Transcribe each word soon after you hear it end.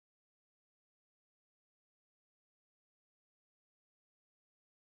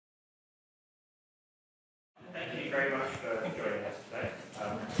very much for joining us today.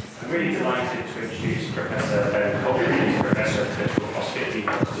 I'm really delighted to introduce Professor Ben Colburn, who's Professor of Political Philosophy at the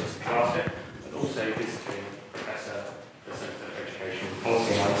University of Glasgow, and also visiting Professor at the Centre for Education and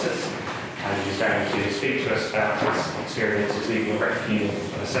Policy Analysis. And he's going to speak to us about his experiences leading REF healing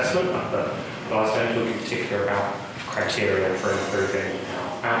and assessment at the Glasgow, and talking in particular about criteria for improving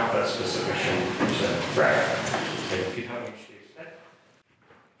outputs for submission to REF. So if you'd have me introduce Ben.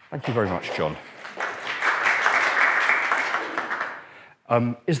 Thank you very much, John.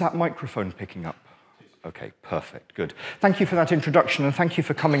 Is that microphone picking up? Okay, perfect, good. Thank you for that introduction, and thank you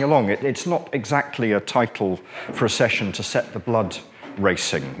for coming along. It's not exactly a title for a session to set the blood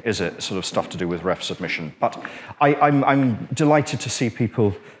racing, is it? Sort of stuff to do with REF submission. But I'm delighted to see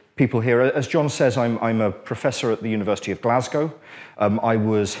people here. As John says, I'm a professor at the University of Glasgow. I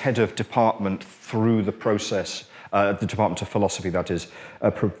was head of department through the process, the Department of Philosophy, that is,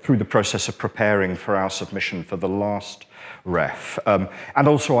 through the process of preparing for our submission for the last REF. And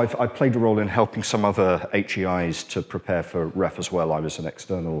also I've played a role in helping some other HEIs to prepare for REF as well. I was an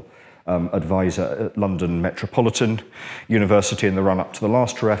external advisor at London Metropolitan University in the run-up to the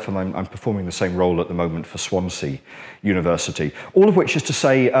last REF, and I'm performing the same role at the moment for Swansea University. All of which is to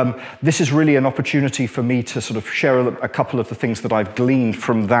say, this is really an opportunity for me to sort of share a couple of the things that I've gleaned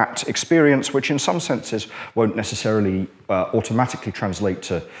from that experience, which in some senses won't necessarily automatically translate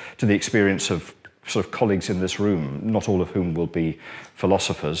to the experience of sort of colleagues in this room, not all of whom will be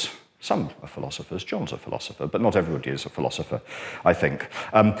philosophers. Some are philosophers, John's a philosopher, but not everybody is a philosopher, I think.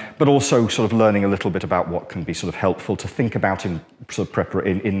 But also sort of learning a little bit about what can be sort of helpful to think about in sort of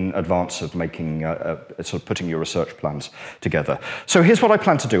in advance of making, sort of putting your research plans together. So here's what I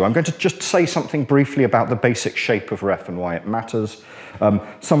plan to do. I'm going to just say something briefly about the basic shape of REF and why it matters.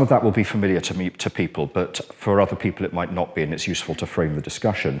 Some of that will be familiar to people, but for other people it might not be, and it's useful to frame the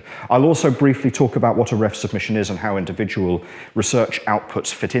discussion. I'll also briefly talk about what a REF submission is and how individual research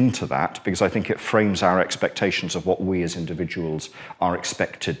outputs fit into that, because I think it frames our expectations of what we as individuals are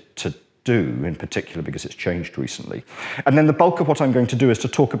expected to do, in particular because it's changed recently. And then the bulk of what I'm going to do is to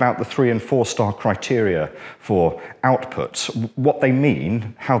talk about the 3- and 4-star criteria for outputs, what they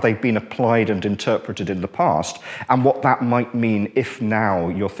mean, how they've been applied and interpreted in the past, and what that might mean if now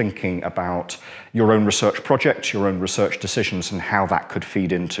you're thinking about your own research project, your own research decisions, and how that could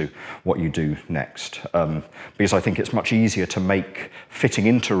feed into what you do next. Because I think it's much easier to make fitting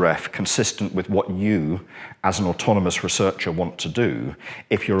into REF consistent with what you, as an autonomous researcher, want to do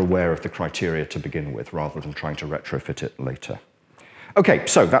if you're aware of the criteria to begin with, rather than trying to retrofit it later. Okay,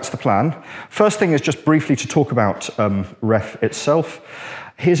 so that's the plan. First thing is just briefly to talk about REF itself.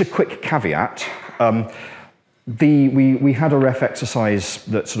 Here's a quick caveat. We had a REF exercise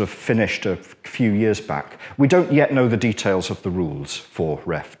that sort of finished a few years back. We don't yet know the details of the rules for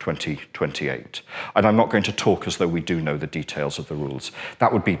REF 2028. And I'm not going to talk as though we do know the details of the rules.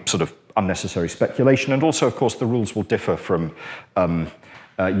 That would be sort of unnecessary speculation. And also, of course, the rules will differ from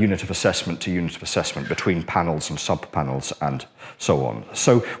unit of assessment to unit of assessment, between panels and sub-panels and so on.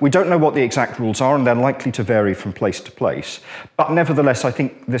 So we don't know what the exact rules are, and they're likely to vary from place to place. But nevertheless, I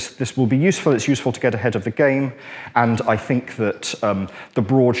think this will be useful. It's useful to get ahead of the game, and I think that the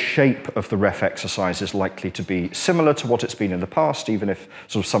broad shape of the REF exercise is likely to be similar to what it's been in the past, even if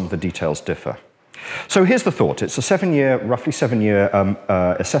sort of some of the details differ. So here's the thought. It's a roughly seven-year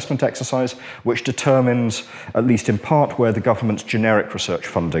assessment exercise which determines, at least in part, where the government's generic research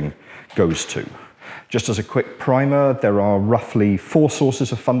funding goes to. Just as a quick primer, there are roughly 4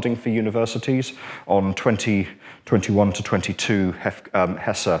 sources of funding for universities on 2021 to 22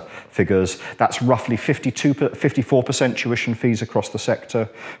 HESA figures. That's roughly 54% tuition fees across the sector,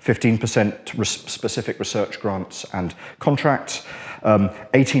 15% specific research grants and contracts,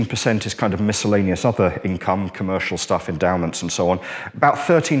 18% is kind of miscellaneous other income, commercial stuff, endowments and so on. About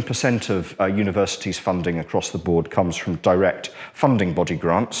 13% of universities' funding across the board comes from direct funding body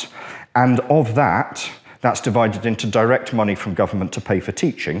grants. And of that, that's divided into direct money from government to pay for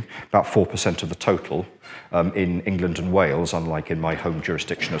teaching, about 4% of the total. In England and Wales, unlike in my home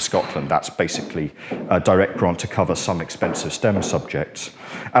jurisdiction of Scotland, that's basically a direct grant to cover some expensive STEM subjects,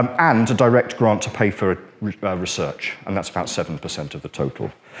 and a direct grant to pay for research, and that's about 7% of the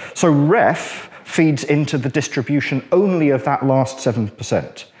total. So REF feeds into the distribution only of that last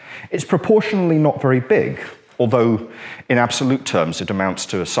 7%. It's proportionally not very big, although in absolute terms it amounts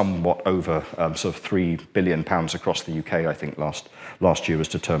to somewhat over sort of £3 billion across the UK, I think last year was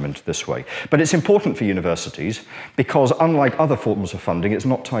determined this way. But it's important for universities because, unlike other forms of funding, it's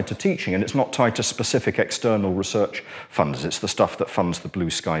not tied to teaching and it's not tied to specific external research funds. It's the stuff that funds the blue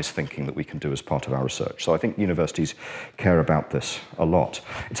skies thinking that we can do as part of our research. So I think universities care about this a lot.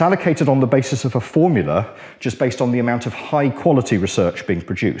 It's allocated on the basis of a formula just based on the amount of high-quality research being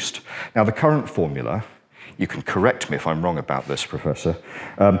produced. Now, the current formula, you can correct me if I'm wrong about this, Professor,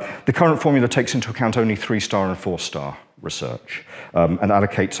 the current formula takes into account only 3-star and 4-star research and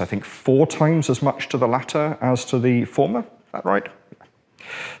allocates, I think, 4 times as much to the latter as to the former. Is that right?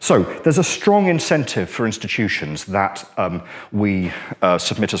 So there's a strong incentive for institutions that we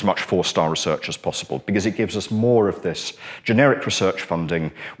submit as much 4-star research as possible because it gives us more of this generic research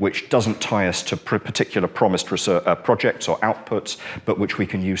funding which doesn't tie us to particular promised research, projects or outputs, but which we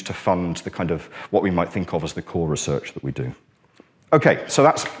can use to fund the kind of what we might think of as the core research that we do. Okay, so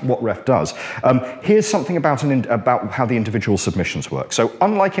that's what REF does. Here's something about how the individual submissions work. So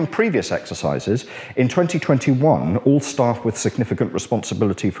unlike in previous exercises, in 2021, all staff with significant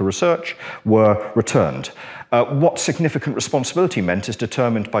responsibility for research were returned. What significant responsibility meant is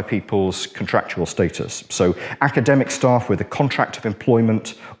determined by people's contractual status. So academic staff with a contract of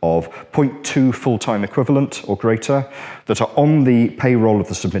employment of 0.2 full-time equivalent or greater that are on the payroll of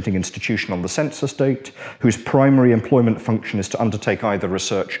the submitting institution on the census date, whose primary employment function is to undertake either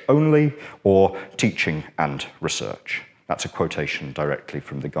research only or teaching and research. That's a quotation directly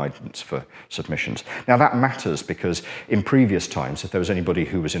from the guidance for submissions. Now that matters because in previous times, if there was anybody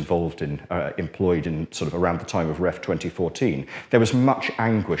who was involved in, employed in sort of around the time of REF 2014, there was much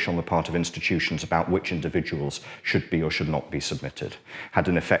anguish on the part of institutions about which individuals should be or should not be submitted. Had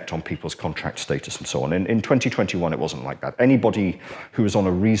an effect on people's contract status and so on. In 2021, it wasn't like that. Anybody who was on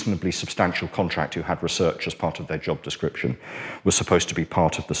a reasonably substantial contract who had research as part of their job description was supposed to be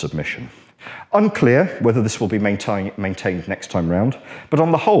part of the submission. Unclear whether this will be maintained next time round, but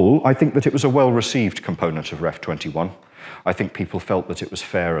on the whole, I think that it was a well-received component of REF 21. I think people felt that it was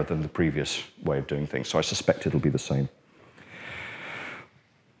fairer than the previous way of doing things, so I suspect it'll be the same.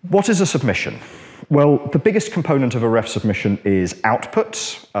 What is a submission? Well, the biggest component of a REF submission is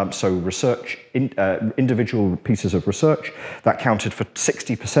outputs, so research, individual pieces of research. That counted for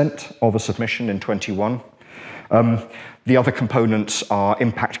 60% of a submission in 21. The other components are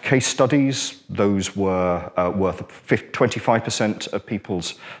impact case studies. Those were worth 25% of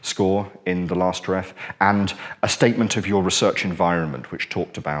people's score in the last REF, and a statement of your research environment, which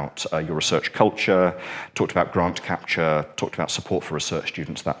talked about your research culture, talked about grant capture, talked about support for research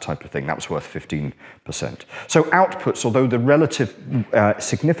students, that type of thing. That was worth 15%. So outputs, although the relative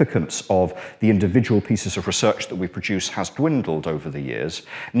significance of the individual pieces of research that we produce has dwindled over the years,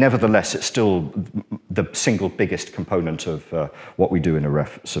 nevertheless, it's still the single biggest component of what we do in a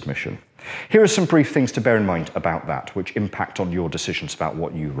REF submission. Here are some brief things to bear in mind about that, which impact on your decisions about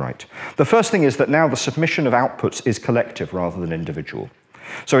what you write. The first thing is that now the submission of outputs is collective rather than individual.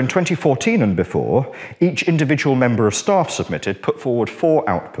 So in 2014 and before, each individual member of staff submitted put forward 4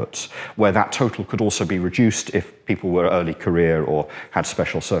 outputs, where that total could also be reduced if people were early career or had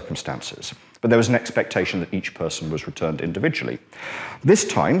special circumstances. But there was an expectation that each person was returned individually. This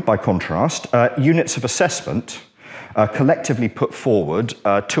time, by contrast, units of assessment collectively put forward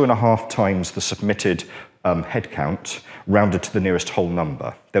 2.5 times the submitted headcount, rounded to the nearest whole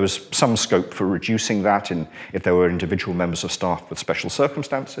number. There was some scope for reducing that if there were individual members of staff with special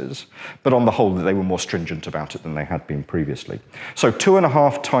circumstances, but on the whole, they were more stringent about it than they had been previously. So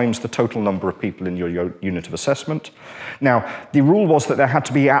 2.5 times the total number of people in your unit of assessment. Now, the rule was that there had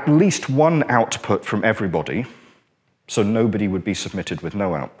to be at least 1 output from everybody, so nobody would be submitted with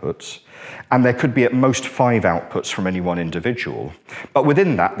no outputs. And there could be at most 5 outputs from any one individual. But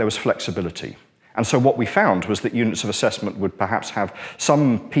within that, there was flexibility. And so what we found was that units of assessment would perhaps have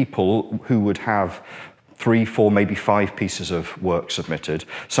some people who would have 3, 4, maybe 5 pieces of work submitted,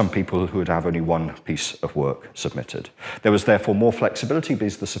 some people who would have only 1 piece of work submitted. There was therefore more flexibility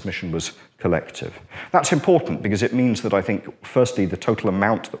because the submission was collective. That's important because it means that I think, firstly, the total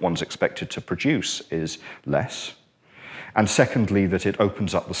amount that one's expected to produce is less. And secondly, that it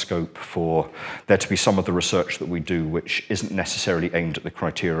opens up the scope for there to be some of the research that we do which isn't necessarily aimed at the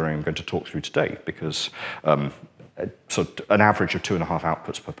criteria I'm going to talk through today, because so an average of 2.5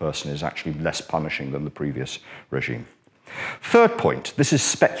 outputs per person is actually less punishing than the previous regime. Third point, this is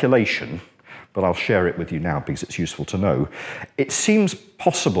speculation, but I'll share it with you now because it's useful to know. It seems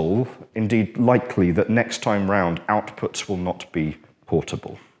possible, indeed likely, that next time round outputs will not be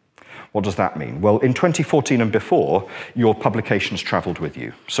portable. What does that mean? Well, in 2014 and before, your publications travelled with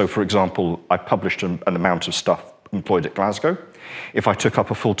you. So, for example, I published an amount of stuff employed at Glasgow. If I took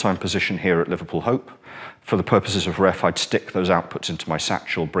up a full-time position here at Liverpool Hope, for the purposes of ref, I'd stick those outputs into my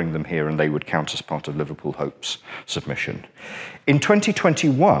satchel, bring them here, and they would count as part of Liverpool Hope's submission. In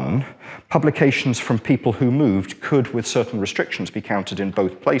 2021, publications from people who moved could, with certain restrictions, be counted in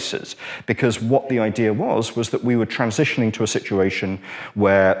both places, because what the idea was that we were transitioning to a situation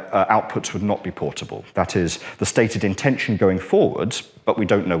where outputs would not be portable. That is, the stated intention going forwards, but we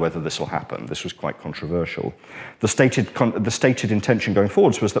don't know whether this will happen. This was quite controversial. The stated intention going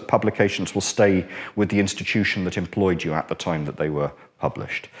forwards was that publications will stay with the institution that employed you at the time that they were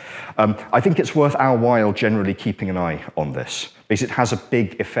published. I think it's worth our while generally keeping an eye on this, because it has a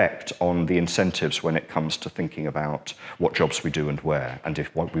big effect on the incentives when it comes to thinking about what jobs we do and where, and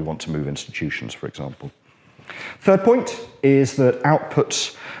if we want to move institutions, for example. Third point is that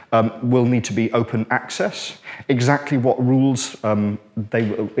outputs will need to be open access. Exactly what rules and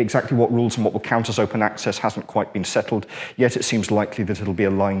what will count as open access hasn't quite been settled, yet it seems likely that it'll be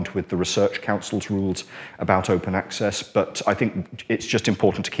aligned with the Research Council's rules about open access, but I think it's just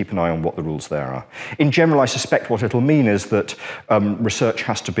important to keep an eye on what the rules there are. In general, I suspect what it'll mean is that research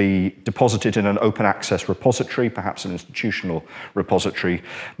has to be deposited in an open access repository, perhaps an institutional repository.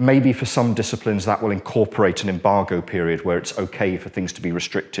 Maybe for some disciplines that will incorporate an embargo period where it's okay for things to be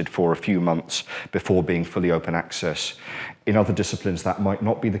restricted for a few months before being fully open access. In other disciplines, that might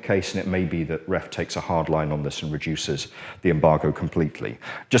not be the case, and it may be that REF takes a hard line on this and reduces the embargo completely.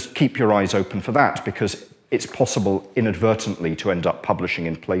 Just keep your eyes open for that, because it's possible inadvertently to end up publishing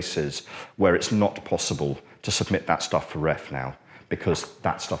in places where it's not possible to submit that stuff for REF now, because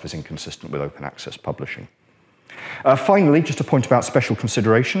that stuff is inconsistent with open access publishing. Finally, just a point about special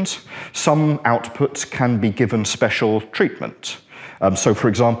considerations. Some outputs can be given special treatment. So, for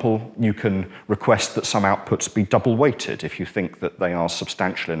example, you can request that some outputs be double-weighted if you think that they are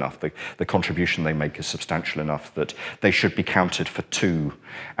substantial enough, the contribution they make is substantial enough that they should be counted for 2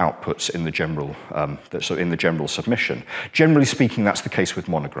 outputs in the general, submission. Generally speaking, that's the case with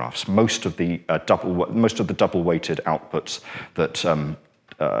monographs. Most of the double-weighted outputs that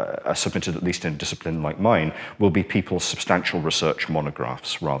are submitted, at least in a discipline like mine, will be people's substantial research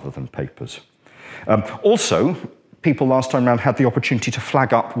monographs rather than papers. Also, people last time round had the opportunity to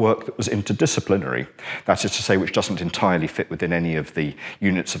flag up work that was interdisciplinary, that is to say, which doesn't entirely fit within any of the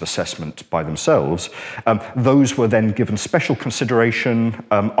units of assessment by themselves. Those were then given special consideration,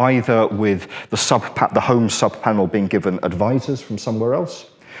 either with the home sub-panel being given advisors from somewhere else,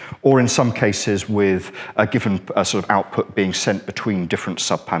 or in some cases with a given sort of output being sent between different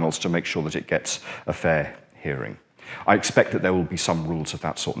sub-panels to make sure that it gets a fair hearing. I expect that there will be some rules of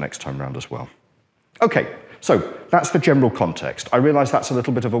that sort next time round as well. Okay. So that's the general context. I realise that's a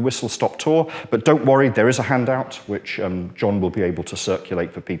little bit of a whistle-stop tour, but don't worry, there is a handout which John will be able to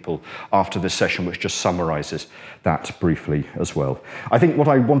circulate for people after this session, which just summarises that briefly as well. I think what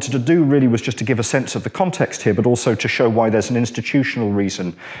I wanted to do really was just to give a sense of the context here, but also to show why there's an institutional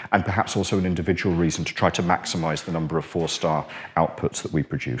reason and perhaps also an individual reason to try to maximise the number of 4-star outputs that we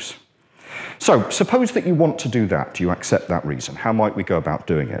produce. So suppose that you want to do that. Do you accept that reason? How might we go about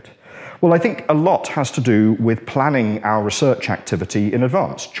doing it? Well, I think a lot has to do with planning our research activity in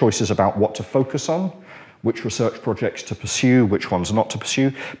advance. Choices about what to focus on, which research projects to pursue, which ones not to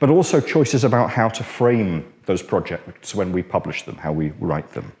pursue, but also choices about how to frame those projects when we publish them, how we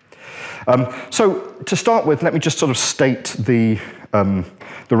write them. So to start with, let me just sort of state the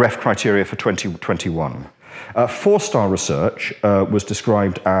REF criteria for 2021. 4-star research was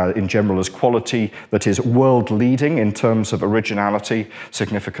described in general as quality that is world-leading in terms of originality,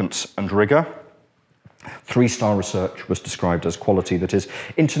 significance, and rigour. 3-star research was described as quality that is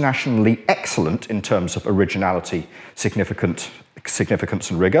internationally excellent in terms of originality, significance,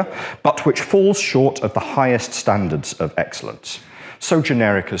 and rigour, but which falls short of the highest standards of excellence. So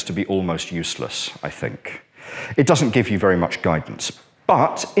generic as to be almost useless, I think. It doesn't give you very much guidance.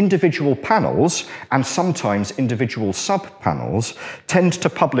 But individual panels, and sometimes individual sub-panels, tend to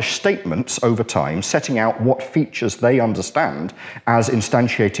publish statements over time setting out what features they understand as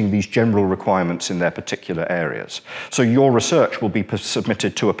instantiating these general requirements in their particular areas. So your research will be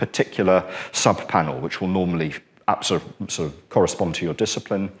submitted to a particular sub-panel, which will normally sort of correspond to your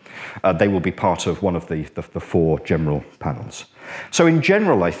discipline. They will be part of one of the 4 general panels. So in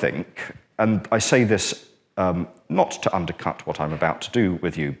general, I think, and I say this not to undercut what I'm about to do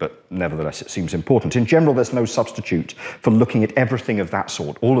with you, but nevertheless it seems important. In general, there's no substitute for looking at everything of that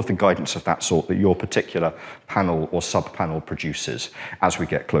sort, all of the guidance of that sort that your particular panel or sub-panel produces as we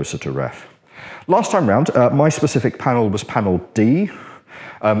get closer to REF. Last time round, my specific panel was panel D.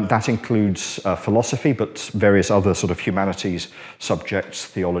 That includes philosophy, but various other sort of humanities subjects,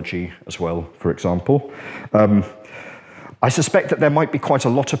 theology as well, for example. I suspect that there might be quite a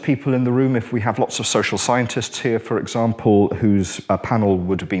lot of people in the room, if we have lots of social scientists here, for example, whose panel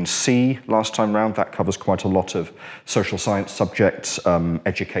would have been C last time round. That covers quite a lot of social science subjects.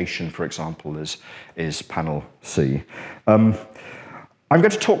 Education, for example, is panel C. I'm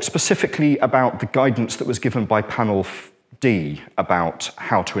going to talk specifically about the guidance that was given by panel D about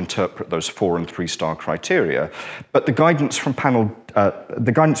how to interpret those 4- and 3-star criteria, but the guidance from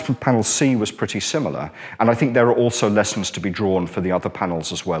panel C was pretty similar, and I think there are also lessons to be drawn for the other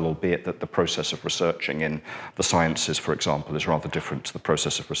panels as well, albeit that the process of researching in the sciences, for example, is rather different to the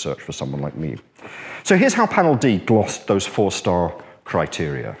process of research for someone like me. So here's how panel D glossed those 4-star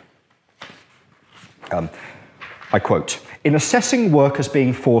criteria. I quote, "In assessing work as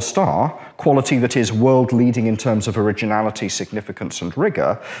being 4-star, quality that is world-leading in terms of originality, significance, and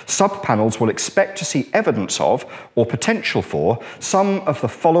rigor, sub-panels will expect to see evidence of, or potential for, some of the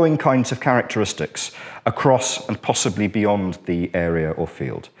following kinds of characteristics across and possibly beyond the area or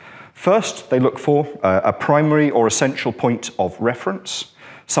field. First, they look for a primary or essential point of reference,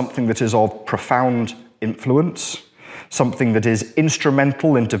 something that is of profound influence, something that is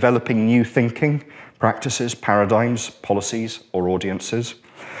instrumental in developing new thinking, practices, paradigms, policies, or audiences,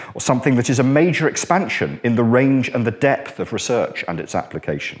 or something that is a major expansion in the range and the depth of research and its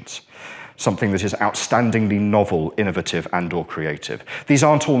applications, something that is outstandingly novel, innovative, and/or creative. These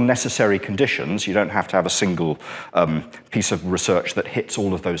aren't all necessary conditions. You don't have to have a single piece of research that hits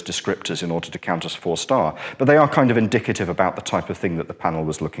all of those descriptors in order to count as 4-star, but they are kind of indicative about the type of thing that the panel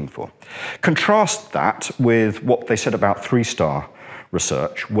was looking for. Contrast that with what they said about 3-star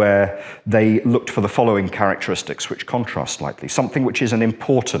research, where they looked for the following characteristics which contrast slightly. Something which is an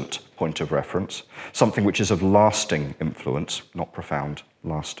important point of reference, something which is of lasting influence, not profound,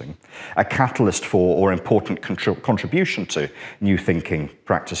 lasting, a catalyst for or important contribution to new thinking,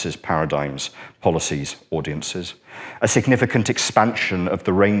 practices, paradigms, policies, audiences, a significant expansion of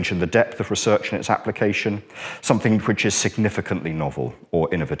the range and the depth of research and its application, something which is significantly novel or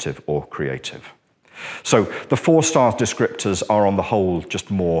innovative or creative. So the 4-star descriptors are on the whole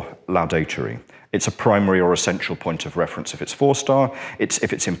just more laudatory. It's a primary or essential point of reference if it's 4-star.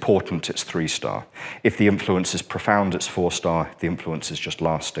 If it's important, it's 3-star. If the influence is profound, it's 4-star. If the influence is just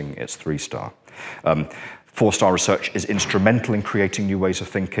lasting, it's 3-star. 4-star research is instrumental in creating new ways of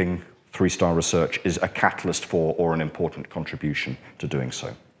thinking. 3-star research is a catalyst for or an important contribution to doing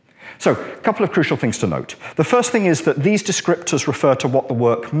so. So, a couple of crucial things to note. The first thing is that these descriptors refer to what the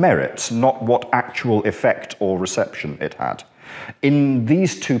work merits, not what actual effect or reception it had. In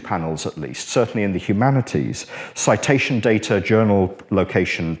these two panels, at least, certainly in the humanities, citation data, journal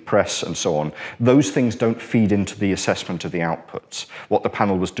location, press, and so on, those things don't feed into the assessment of the outputs. What the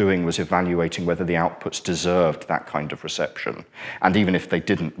panel was doing was evaluating whether the outputs deserved that kind of reception. And even if they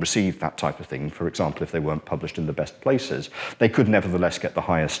didn't receive that type of thing, for example, if they weren't published in the best places, they could nevertheless get the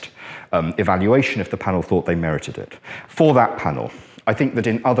highest evaluation if the panel thought they merited it. For that panel, I think that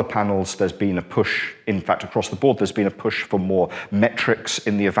in other panels there's been a push, in fact across the board there's been a push for more metrics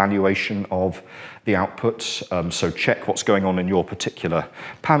in the evaluation of the outputs, so check what's going on in your particular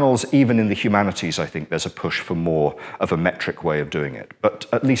panels. Even in the humanities I think there's a push for more of a metric way of doing it. But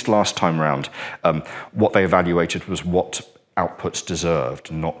at least last time round, what they evaluated was what outputs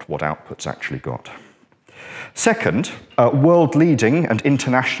deserved, not what outputs actually got. Second, world-leading and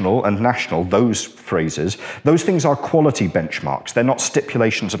international and national, those phrases, those things are quality benchmarks. They're not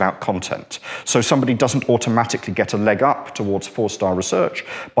stipulations about content. So somebody doesn't automatically get a leg up towards 4-star research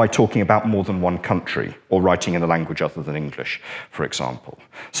by talking about more than one country or writing in a language other than English, for example.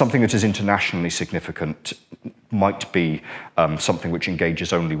 Something that is internationally significant might be something which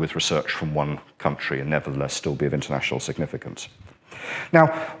engages only with research from one country and nevertheless still be of international significance.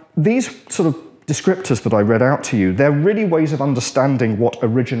 Now, these sort of descriptors that I read out to you, they're really ways of understanding what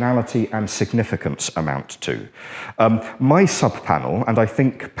originality and significance amount to. My sub-panel, and I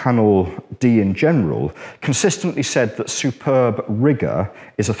think panel D in general, consistently said that superb rigor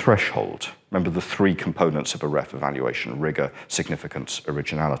is a threshold. Remember the 3 components of a ref evaluation: rigor, significance,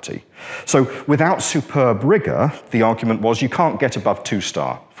 originality. So without superb rigor, the argument was you can't get above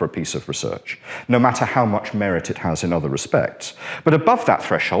 2-star for a piece of research, no matter how much merit it has in other respects. But above that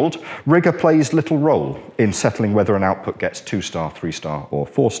threshold, rigor plays little role in settling whether an output gets 2-star, 3-star, or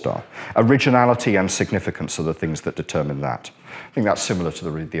 4-star. Originality and significance are the things that determine that. I think that's similar to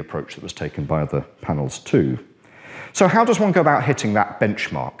the approach that was taken by other panels too. So how does one go about hitting that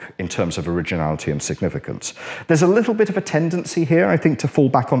benchmark in terms of originality and significance? There's a little bit of a tendency here, I think, to fall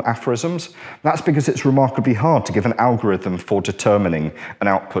back on aphorisms. That's because it's remarkably hard to give an algorithm for determining an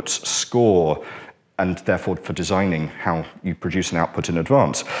output's score and therefore for designing how you produce an output in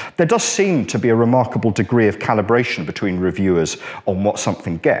advance. There does seem to be a remarkable degree of calibration between reviewers on what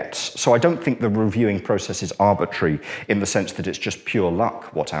something gets. So I don't think the reviewing process is arbitrary in the sense that it's just pure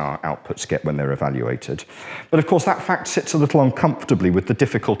luck what our outputs get when they're evaluated. But of course, that fact sits a little uncomfortably with the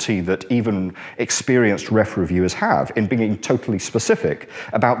difficulty that even experienced ref reviewers have in being totally specific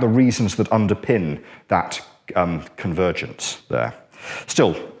about the reasons that underpin that convergence there.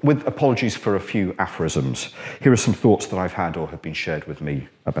 Still, with apologies for a few aphorisms, here are some thoughts that I've had or have been shared with me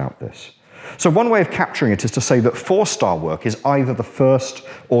about this. So one way of capturing it is to say that 4-star work is either the first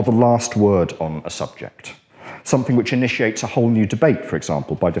or the last word on a subject. Something which initiates a whole new debate, for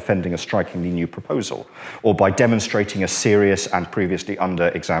example, by defending a strikingly new proposal, or by demonstrating a serious and previously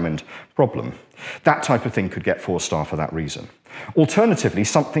under-examined problem. That type of thing could get 4-star for that reason. Alternatively,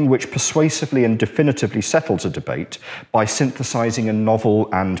 something which persuasively and definitively settles a debate by synthesizing a novel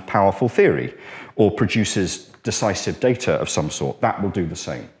and powerful theory, or produces decisive data of some sort, that will do the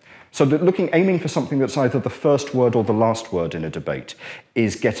same. So that aiming for something that's either the first word or the last word in a debate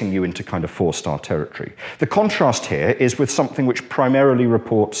is getting you into kind of 4-star territory. The contrast here is with something which primarily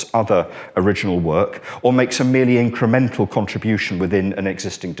reports other original work or makes a merely incremental contribution within an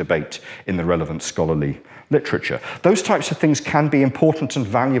existing debate in the relevant scholarly literature. Those types of things can be important and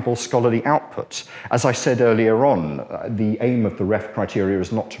valuable scholarly outputs. As I said earlier on, the aim of the ref criteria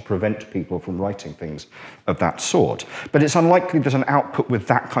is not to prevent people from writing things of that sort. But it's unlikely that an output with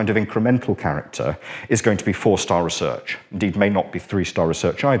that kind of incremental character is going to be 4-star research. Indeed, may not be 3-star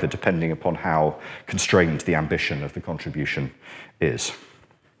research either, depending upon how constrained the ambition of the contribution is.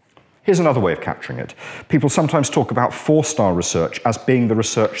 Here's another way of capturing it. People sometimes talk about 4-star research as being the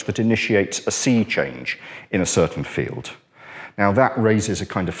research that initiates a sea change in a certain field. Now, that raises a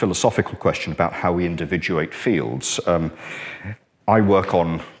kind of philosophical question about how we individuate fields. I work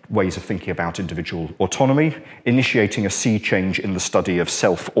on ways of thinking about individual autonomy. Initiating a sea change in the study of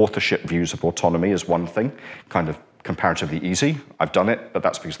self-authorship views of autonomy is one thing, kind of comparatively easy. I've done it, but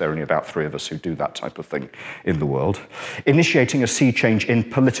that's because there are only about 3 of us who do that type of thing in the world. Initiating a sea change in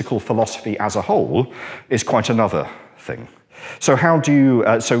political philosophy as a whole is quite another thing. So how do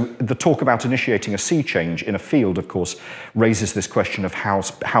you, so the talk about initiating a sea change in a field, of course, raises this question of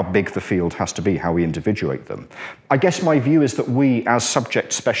how big the field has to be, how we individuate them. I guess my view is that we, as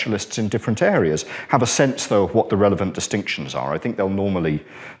subject specialists in different areas, have a sense, though, of what the relevant distinctions are. I think they'll normally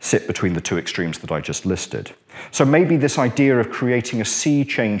sit between the 2 extremes that I just listed. So maybe this idea of creating a sea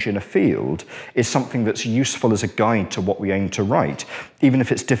change in a field is something that's useful as a guide to what we aim to write, even if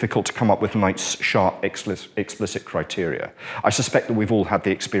it's difficult to come up with nice, sharp, explicit criteria. I suspect that we've all had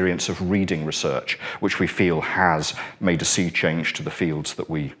the experience of reading research, which we feel has made a sea change to the fields that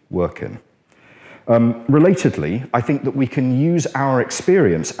we work in. Relatedly, I think that we can use our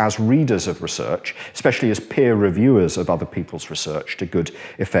experience as readers of research, especially as peer reviewers of other people's research, to good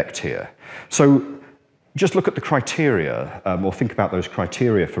effect here. So just look at the criteria, or think about those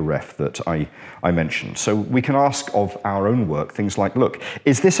criteria for ref that I mentioned. So we can ask of our own work things like, look,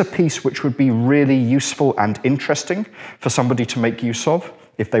 is this a piece which would be really useful and interesting for somebody to make use of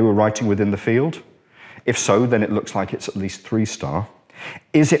if they were writing within the field? If so, then it looks like it's at least 3-star.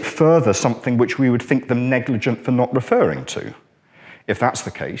 Is it further something which we would think them negligent for not referring to? If that's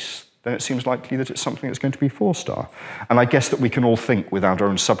the case, then it seems likely that it's something that's going to be 4-star. And I guess that we can all think with our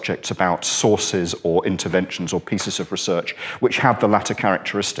own subjects about sources or interventions or pieces of research which have the latter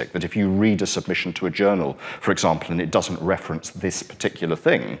characteristic, that if you read a submission to a journal, for example, and it doesn't reference this particular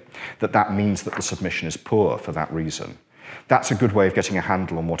thing, that means that the submission is poor for that reason. That's a good way of getting a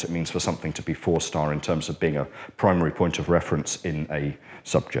handle on what it means for something to be 4-star in terms of being a primary point of reference in a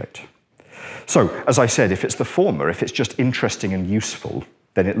subject. So, as I said, if it's the former, if it's just interesting and useful,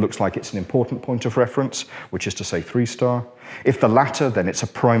 then it looks like it's an important point of reference, which is to say 3-star. If the latter, then it's a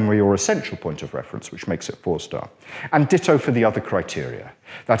primary or essential point of reference, which makes it 4-star. And ditto for the other criteria.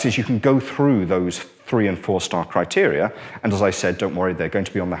 That is, you can go through those 3- and 4-star criteria, and as I said, don't worry, they're going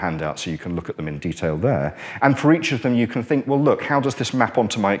to be on the handout, so you can look at them in detail there. And for each of them, you can think, well, look, how does this map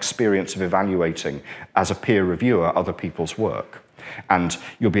onto my experience of evaluating, as a peer reviewer, other people's work? And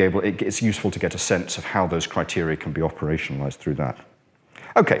you'll be able, it's useful to get a sense of how those criteria can be operationalized through that.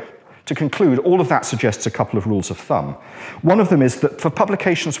 Okay, to conclude, all of that suggests a couple of rules of thumb. One of them is that for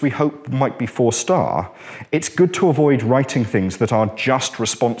publications we hope might be 4-star, it's good to avoid writing things that are just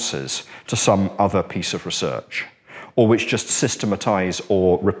responses to some other piece of research, or which just systematize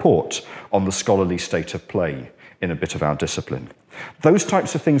or report on the scholarly state of play in a bit of our discipline. Those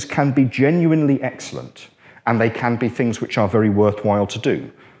types of things can be genuinely excellent, and they can be things which are very worthwhile to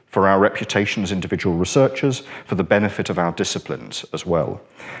do for our reputation as individual researchers, for the benefit of our disciplines as well.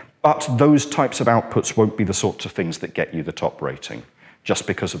 But those types of outputs won't be the sorts of things that get you the top rating, just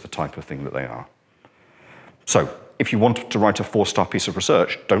because of the type of thing that they are. So, if you want to write a 4-star piece of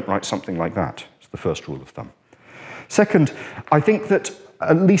research, don't write something like that. It's the first rule of thumb. Second, I think that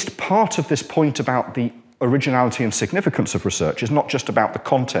at least part of this point about the originality and significance of research is not just about the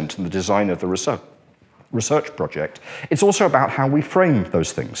content and the design of the research project, it's also about how we frame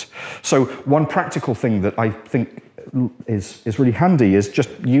those things. So one practical thing that I think is really handy is just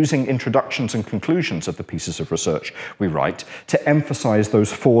using introductions and conclusions of the pieces of research we write to emphasize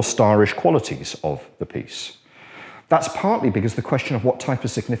those 4-star-ish qualities of the piece. That's partly because the question of what type of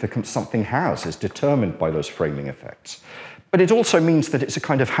significance something has is determined by those framing effects. But it also means that it's a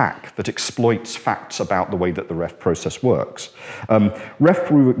kind of hack that exploits facts about the way that the ref process works. Ref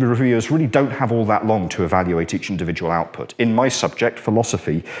reviewers really don't have all that long to evaluate each individual output. In my subject,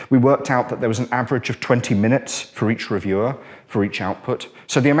 philosophy, we worked out that there was an average of 20 minutes for each reviewer for each output.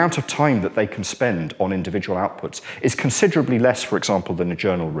 So the amount of time that they can spend on individual outputs is considerably less, for example, than a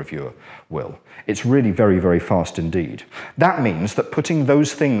journal reviewer will. It's really very, very fast indeed. That means that putting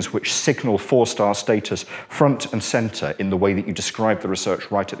those things which signal 4-star status front and center in the way that you describe the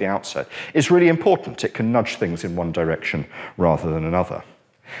research right at the outset is really important. It can nudge things in one direction rather than another.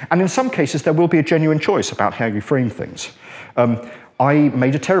 And in some cases, there will be a genuine choice about how you frame things. I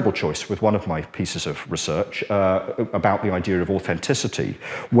made a terrible choice with one of my pieces of research about the idea of authenticity,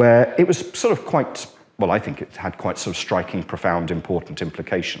 where it was sort of quite, well, I think it had quite sort of striking, profound, important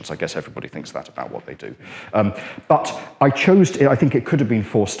implications. I guess everybody thinks that about what they do. But I chose, I think it could have been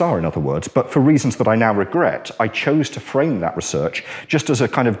 4-star, in other words, but for reasons that I now regret, I chose to frame that research just as a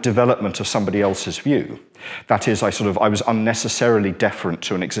kind of development of somebody else's view. That is, I was unnecessarily deferent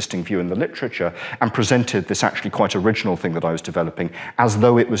to an existing view in the literature and presented this actually quite original thing that I was developing as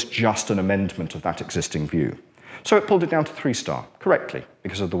though it was just an amendment of that existing view. So it pulled it down to 3-star, correctly,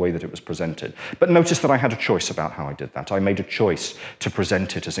 because of the way that it was presented. But notice that I had a choice about how I did that. I made a choice to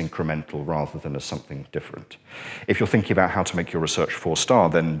present it as incremental rather than as something different. If you're thinking about how to make your research 4-star,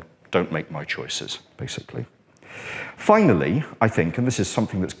 then don't make my choices, basically. Finally, I think, and this is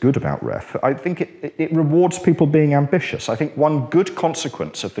something that's good about REF, I think it rewards people being ambitious. I think one good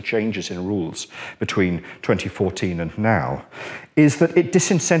consequence of the changes in rules between 2014 and now is that it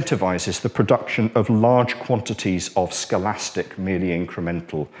disincentivizes the production of large quantities of scholastic, merely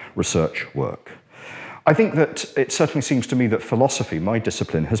incremental research work. I think that it certainly seems to me that philosophy, my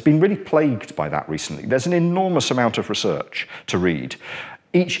discipline, has been really plagued by that recently. There's an enormous amount of research to read,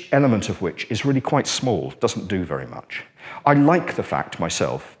 each element of which is really quite small, doesn't do very much. I like the fact,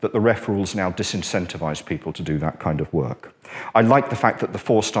 myself, that the REF rules now disincentivize people to do that kind of work. I like the fact that the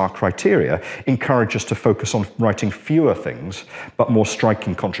 4-star criteria encourage us to focus on writing fewer things, but more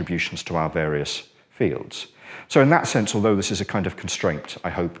striking contributions to our various fields. So in that sense, although this is a kind of constraint, I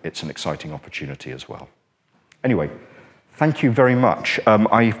hope it's an exciting opportunity as well. Anyway, thank you very much.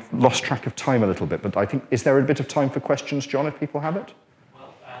 I lost track of time a little bit, but I think, is there a bit of time for questions, John, if people have it?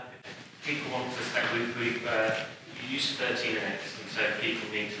 If people want to stay, we've used 30 minutes, and so if people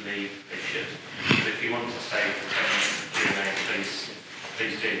need to leave, they should. But if you want to stay for 10 minutes Q&A,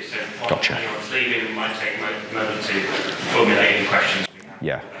 please do. So while anyone's leaving, we might take a moment to formulate any questions we have.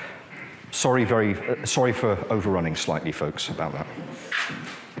 Yeah. Sorry for overrunning slightly, folks, about that.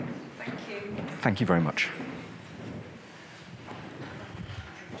 Thank you. Thank you very much.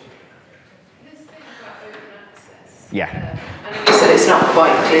 This thing about open access. Yeah. I know you said it's not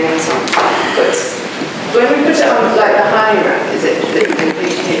quite clear and so on, but when we put it on like the high rank,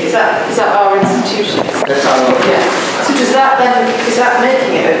 is that our institution? That's our. Yeah. So is that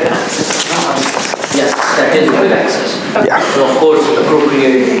making it open access? Yes, that is open access. Yeah. So of course,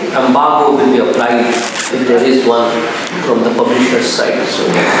 appropriate embargo will be applied if there is one from the publisher's side.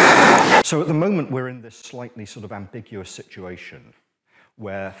 So at the moment, we're in this slightly sort of ambiguous situation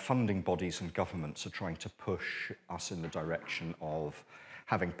where funding bodies and governments are trying to push us in the direction of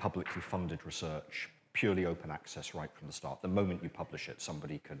having publicly funded research, purely open access right from the start. The moment you publish it,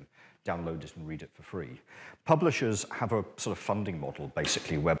 somebody can download it and read it for free. Publishers have a sort of funding model,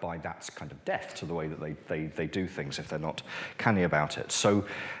 basically, whereby that's kind of death to the way that they do things if they're not canny about it. So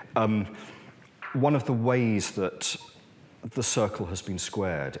one of the ways that the circle has been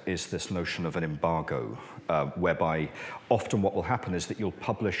squared is this notion of an embargo, whereby often what will happen is that you'll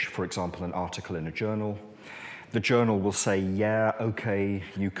publish, for example, an article in a journal, the journal will say, yeah, okay,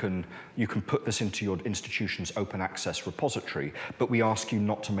 you can put this into your institution's open access repository, but we ask you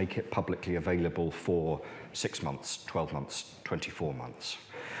not to make it publicly available for 6 months, 12 months, 24 months.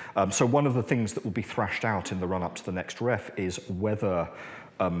 So one of the things that will be thrashed out in the run-up to the next ref is whether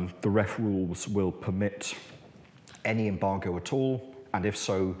the ref rules will permit any embargo at all, and if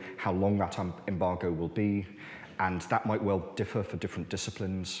so, how long that embargo will be, and that might well differ for different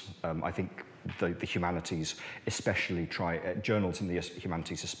disciplines. I think the humanities especially journals in the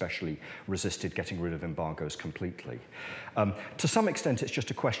humanities especially resisted getting rid of embargoes completely. To some extent, it's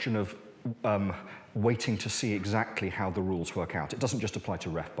just a question of waiting to see exactly how the rules work out. It doesn't just apply to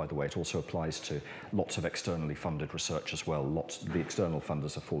REF, by the way, it also applies to lots of externally funded research as well. The external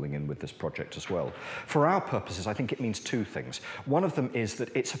funders are falling in with this project as well. For our purposes, I think it means two things. One of them is that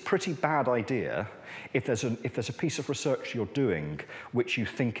it's a pretty bad idea if there's a piece of research you're doing which you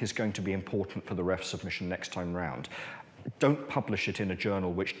think is going to be important for the REF submission next time round. Don't publish it in a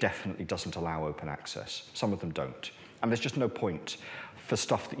journal which definitely doesn't allow open access. Some of them don't. And there's just no point for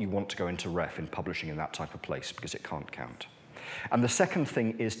stuff that you want to go into REF in publishing in that type of place because it can't count. And the second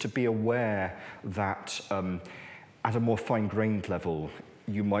thing is to be aware that at a more fine-grained level,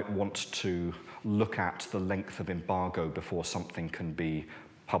 you might want to look at the length of embargo before something can be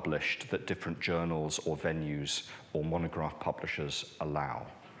published that different journals or venues or monograph publishers allow.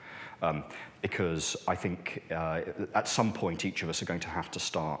 Because I think at some point each of us are going to have to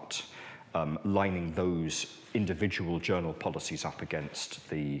start lining those individual journal policies up against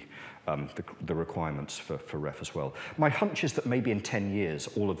the requirements for REF as well. My hunch is that maybe in 10 years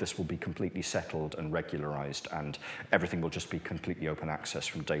all of this will be completely settled and regularized and everything will just be completely open access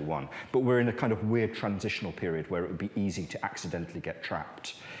from day one. But we're in a kind of weird transitional period where it would be easy to accidentally get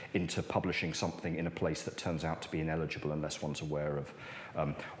trapped into publishing something in a place that turns out to be ineligible unless one's aware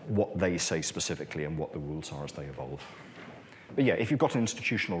of what they say specifically and what the rules are as they evolve. But yeah, if you've got an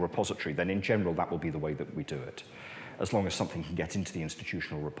institutional repository, then in general that will be the way that we do it. As long as something can get into the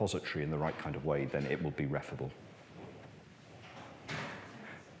institutional repository in the right kind of way, then it will be refable.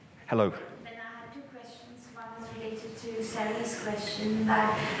 Hello. Ben, I had two questions. One is related to Sally's question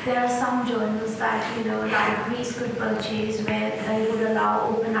that there are some journals that, libraries could purchase where they would allow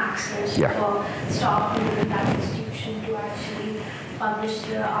open access for staff within that institution to actually publish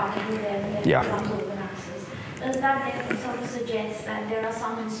the article there and then it becomes open access. Does that then sort of suggest that there are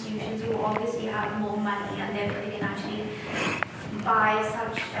some institutions who obviously have more money and therefore they can actually buy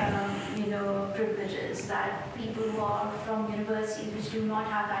such, privileges that people who are from universities which do not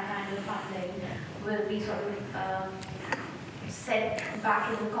have that kind of funding will be sort of set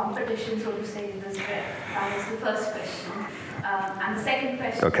back in the competition, so to say, in this way? That is the first question. And the second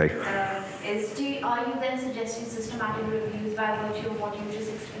question is, are you then suggesting systematic reviews by virtue of what you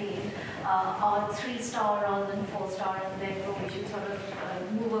just explained are 3-star rather than 4-star, and therefore we should sort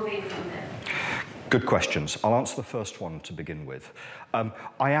of move away from them? Good questions. I'll answer the first one to begin with.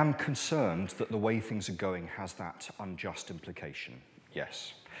 I am concerned that the way things are going has that unjust implication,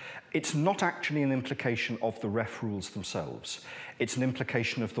 yes. It's not actually an implication of the REF rules themselves. It's an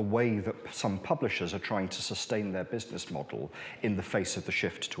implication of the way that some publishers are trying to sustain their business model in the face of the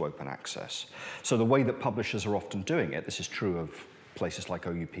shift to open access. So the way that publishers are often doing it, this is true of places like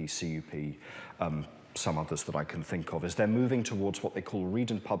OUP, CUP, some others that I can think of, is they're moving towards what they call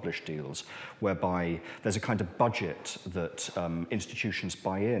read and publish deals, whereby there's a kind of budget that institutions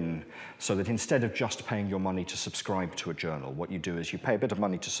buy in, so that instead of just paying your money to subscribe to a journal, what you do is you pay a bit of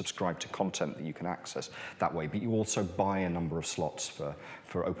money to subscribe to content that you can access that way, but you also buy a number of slots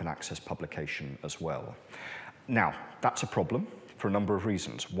for open access publication as well. Now, that's a problem for a number of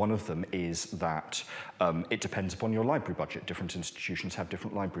reasons. One of them is that it depends upon your library budget. Different institutions have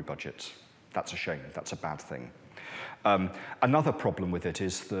different library budgets. That's a shame. That's a bad thing. Another problem with it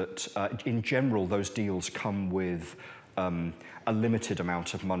is that, in general, those deals come with a limited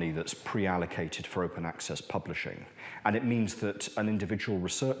amount of money that's pre-allocated for open access publishing. And it means that an individual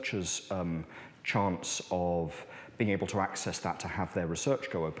researcher's chance of being able to access that to have their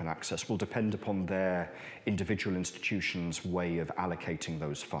research go open access will depend upon their individual institution's way of allocating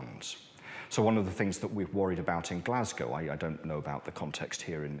those funds. So one of the things that we've worried about in Glasgow, I don't know about the context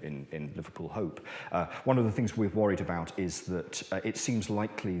here in Liverpool Hope, one of the things we've worried about is that it seems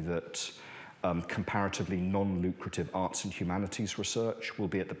likely that comparatively non-lucrative arts and humanities research will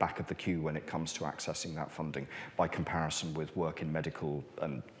be at the back of the queue when it comes to accessing that funding by comparison with work in medical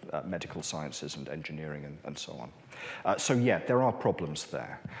sciences and engineering and so on. So yeah, there are problems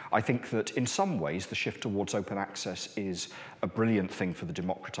there. I think that in some ways the shift towards open access is a brilliant thing for the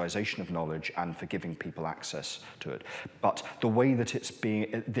democratization of knowledge and for giving people access to it. But the way that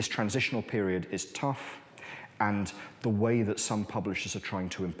this transitional period is tough, And the way that some publishers are trying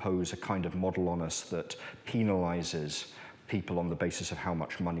to impose a kind of model on us that penalizes people on the basis of how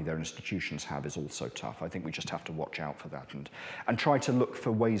much money their institutions have is also tough. I think we just have to watch out for that and try to look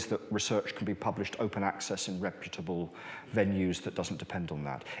for ways that research can be published open access in reputable venues that doesn't depend on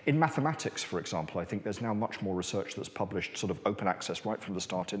that. In mathematics, for example, I think there's now much more research that's published sort of open access right from the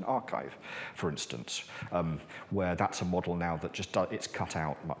start in archive, for instance, where that's a model now that just it's cut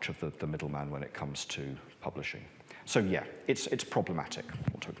out much of the middleman when it comes to publishing. So yeah, it's problematic,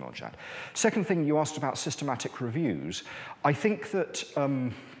 I want to acknowledge that. Second thing, you asked about systematic reviews. I think that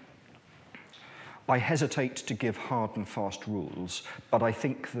I hesitate to give hard and fast rules, but I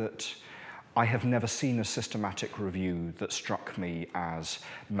think that I have never seen a systematic review that struck me as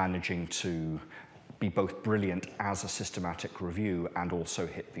managing to be both brilliant as a systematic review and also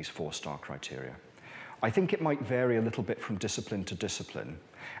hit these 4-star criteria. I think it might vary a little bit from discipline to discipline,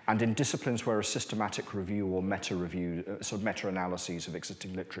 and in disciplines where a systematic review or meta-review, sort of meta-analyses of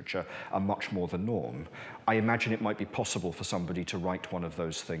existing literature are much more the norm, I imagine it might be possible for somebody to write one of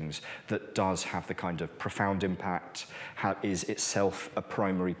those things that does have the kind of profound impact, is itself a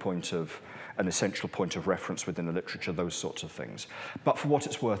primary point of, an essential point of reference within the literature, those sorts of things. But for what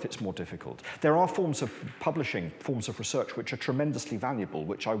it's worth, it's more difficult. There are forms of publishing, forms of research which are tremendously valuable,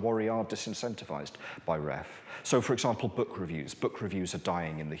 which I worry are disincentivized by REF. So for example, book reviews. Book reviews are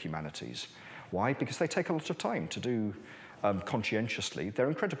dying in the humanities. Why? Because they take a lot of time to do conscientiously. They're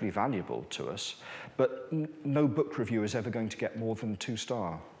incredibly valuable to us, but no book review is ever going to get more than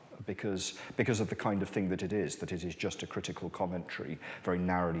 2-star. Because of the kind of thing that it is just a critical commentary, very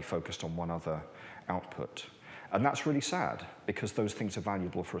narrowly focused on one other output. And that's really sad, because those things are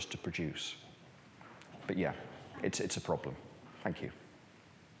valuable for us to produce. But yeah, it's a problem. Thank you.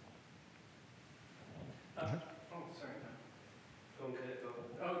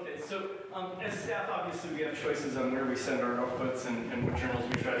 Okay, so as staff, obviously we have choices on where we send our outputs and what journals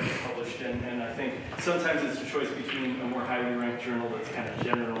we try to get published in, and I think sometimes it's a choice between a more highly ranked journal that's kind of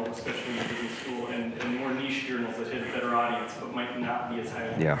general, especially in business school, and more niche journals that hit a better audience but might not be as highly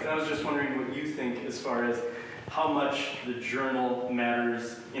ranked. Yeah. And I was just wondering what you think as far as how much the journal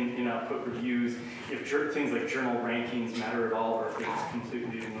matters in output reviews, if things like journal rankings matter at all, or if it's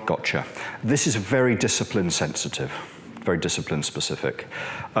completely ignored. Gotcha. This is very discipline sensitive. Very discipline specific.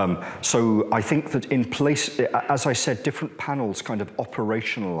 So I think that in place, as I said, different panels kind of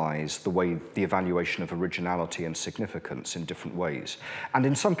operationalize the way the evaluation of originality and significance in different ways. And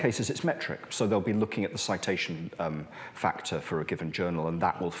in some cases it's metric, so they'll be looking at the citation factor for a given journal, and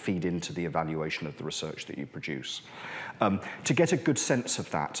that will feed into the evaluation of the research that you produce. To get a good sense of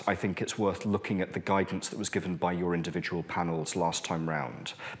that, I think it's worth looking at the guidance that was given by your individual panels last time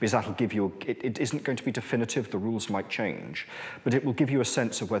round, because that'll give you, it isn't going to be definitive, the rules might change, but it will give you a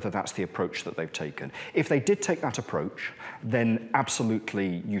sense of whether that's the approach that they've taken. If they did take that approach, then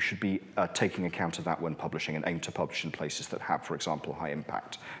absolutely you should be taking account of that when publishing, and aim to publish in places that have, for example, high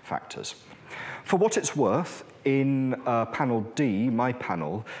impact factors. For what it's worth, in panel D, my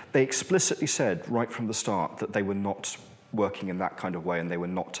panel, they explicitly said right from the start that they were not working in that kind of way, and they were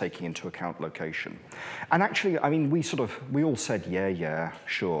not taking into account location. And actually, I mean, we all said, yeah,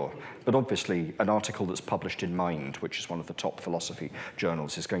 sure. But obviously, an article that's published in Mind, which is one of the top philosophy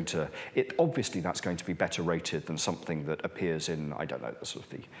journals, is going to, obviously that's going to be better rated than something that appears in, I don't know,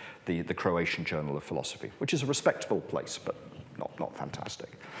 the Croatian Journal of Philosophy, which is a respectable place, but not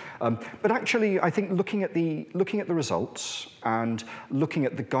fantastic. But actually, I think looking at the results and looking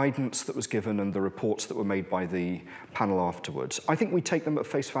at the guidance that was given and the reports that were made by the panel afterwards, I think we take them at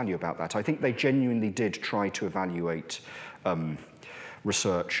face value about that. I think they genuinely did try to evaluate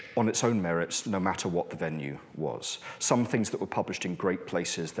research on its own merits, no matter what the venue was. Some things that were published in great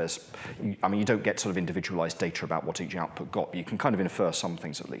places, you don't get sort of individualized data about what each output got, but you can kind of infer some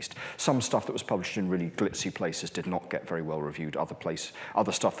things at least. Some stuff that was published in really glitzy places did not get very well reviewed.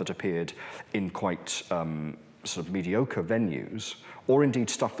 Other stuff that appeared in quite sort of mediocre venues, or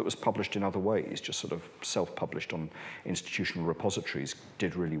indeed stuff that was published in other ways, just sort of self-published on institutional repositories,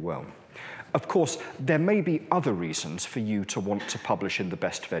 did really well. Of course, there may be other reasons for you to want to publish in the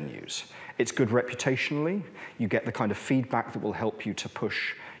best venues. It's good reputationally, you get the kind of feedback that will help you to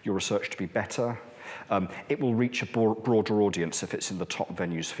push your research to be better. It will reach a broader audience if it's in the top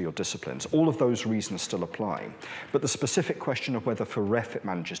venues for your disciplines. All of those reasons still apply. But the specific question of whether for REF it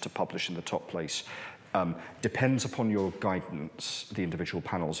manages to publish in the top place depends upon your guidance, the individual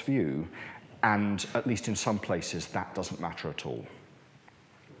panel's view, and at least in some places that doesn't matter at all.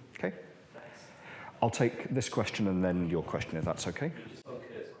 Okay? Thanks. I'll take this question and then your question, if that's okay. Just one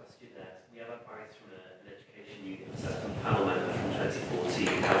curious question there. We have advice from an education union assessment panel member from 2014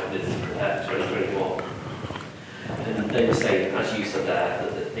 how this prepared for 2021. are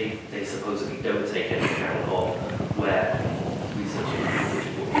there that they supposedly don't take into account of where research is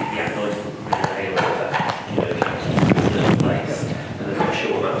the acknowledgement that in place, and they're not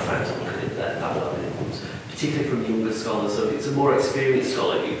sure amount of time to look at it that level of influence, particularly from younger scholars. So if it's a more experienced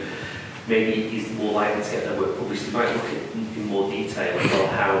scholar who maybe is more likely to get their work published, they might look at in more detail as well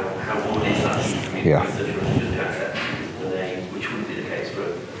how good is that research for just accept the name, which wouldn't be the case for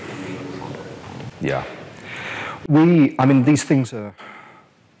a yeah. I mean, these things are,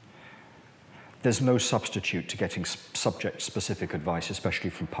 there's no substitute to getting subject-specific advice,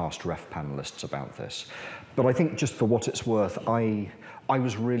 especially from past ref panelists about this. But I think just for what it's worth, I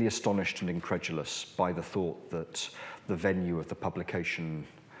was really astonished and incredulous by the thought that the venue of the publication,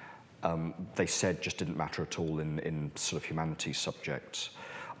 they said, just didn't matter at all in sort of humanities subjects.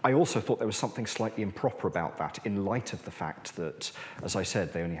 I also thought there was something slightly improper about that in light of the fact that, as I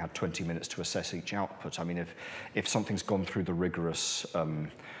said, they only had 20 minutes to assess each output. I mean, if something's gone through the rigorous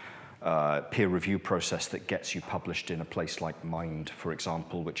peer review process that gets you published in a place like Mind, for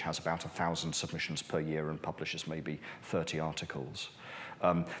example, which has about 1,000 submissions per year and publishes maybe 30 articles,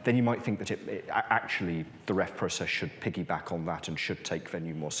 then you might think that actually the ref process should piggyback on that and should take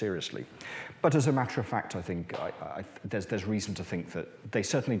venue more seriously. But as a matter of fact, I think there's reason to think that they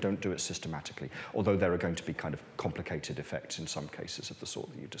certainly don't do it systematically, although there are going to be kind of complicated effects in some cases of the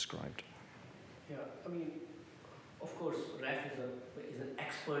sort that you described. Yeah, I mean, of course, ref is an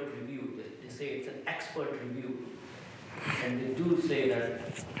expert review. They say it's an expert review. And they do say that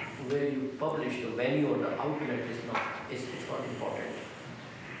where you publish, the venue or the outlet is not important.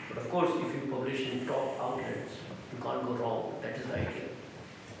 But of course, if you publish in top outlets, you can't go wrong. That is the idea.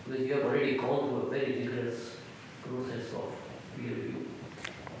 Because you have already gone through a very rigorous process of peer review.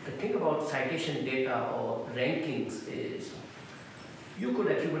 The thing about citation data or rankings is you could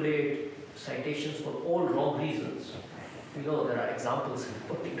accumulate citations for all wrong reasons. You know, there are examples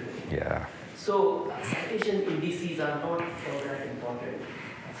in particular. Yeah. So citation indices are not all that important.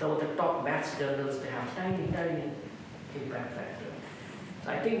 Some of the top maths journals, they have tiny impact factor.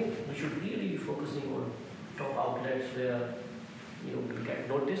 So I think we should really be focusing on top outlets where we get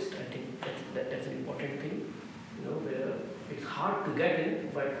noticed. I think that's an important thing. Where it's hard to get in,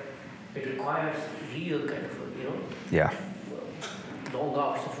 but it requires real kind of yeah, long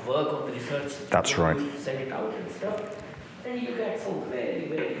hours of work on the research. That's right. Send it out and stuff. Then you get some very,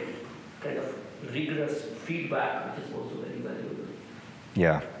 very kind of rigorous feedback, which is also very valuable.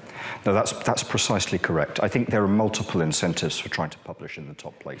 Yeah. No, that's precisely correct. I think there are multiple incentives for trying to publish in the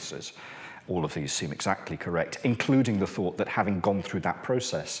top places. All of these seem exactly correct, including the thought that having gone through that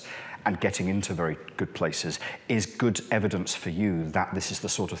process and getting into very good places is good evidence for you that this is the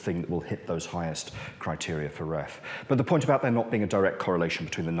sort of thing that will hit those highest criteria for ref. But the point about there not being a direct correlation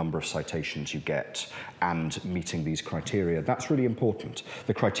between the number of citations you get and meeting these criteria, that's really important.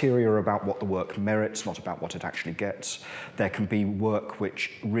 The criteria are about what the work merits, not about what it actually gets. There can be work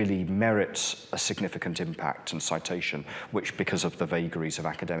which really merits a significant impact and citation, which because of the vagaries of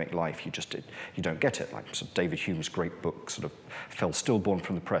academic life, you don't get it. Like David Hume's great book sort of fell stillborn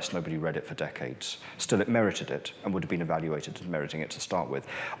from the press, nobody read it for decades. Still, it merited it and would have been evaluated as meriting it to start with.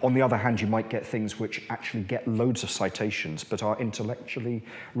 On the other hand, you might get things which actually get loads of citations but are intellectually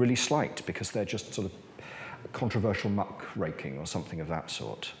really slight because they're just sort of controversial muck raking or something of that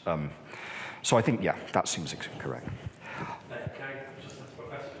sort. So I think, yeah, that seems correct. Can I just ask a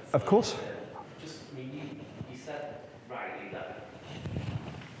question? Of course. You said rightly that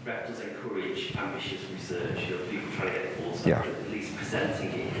ref does encourage ambitious research, people trying to get full stuff, at least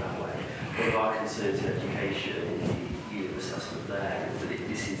presenting it in that way. One of our concerns in education, in the assessment there, is that it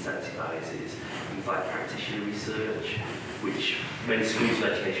disincentivises things like practitioner research, which many schools of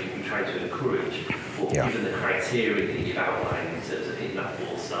education will be trying to encourage, but given the criteria that you've outlined in terms of hitting that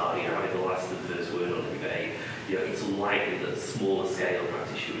 4-star, having the last and first word on debate, it's unlikely that smaller scale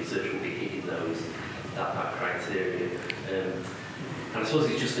practitioner research will be hitting that criteria. And I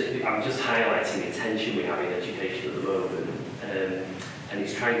suppose it's just that I'm just highlighting the tension we have in education at the moment, and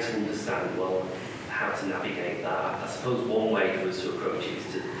it's trying to understand, well, how to navigate that. I suppose one way for us to approach it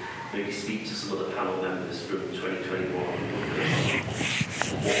is to maybe speak to some of the panel members from 2021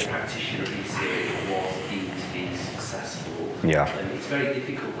 what practitioner research was deemed to be successful. Yeah. And it's very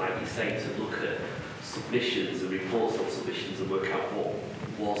difficult, like you say, to look at submissions and reports on submissions and work out what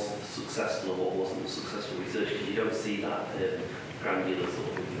was successful and what wasn't successful research, because you don't see that granular sort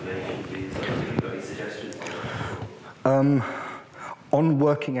of information. So have you got any suggestions on that? On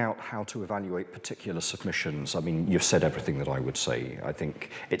working out how to evaluate particular submissions, I mean, you've said everything that I would say. I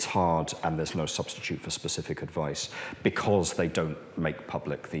think it's hard and there's no substitute for specific advice because they don't make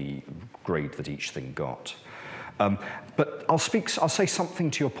public the grade that each thing got. But I'll say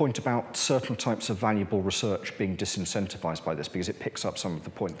something to your point about certain types of valuable research being disincentivized by this, because it picks up some of the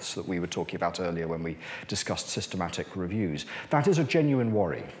points that we were talking about earlier when we discussed systematic reviews. That is a genuine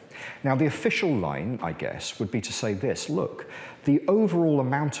worry. Now, the official line, I guess, would be to say this: look, the overall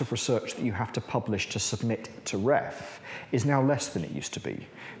amount of research that you have to publish to submit to REF is now less than it used to be.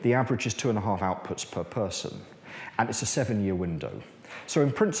 The average is 2.5 outputs per person, and it's a 7-year window. So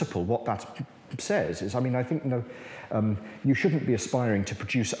in principle, what that says is, I mean, I think, you shouldn't be aspiring to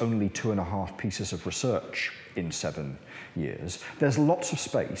produce only 2.5 pieces of research in 7 years. There's lots of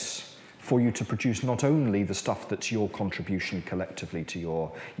space for you to produce not only the stuff that's your contribution collectively to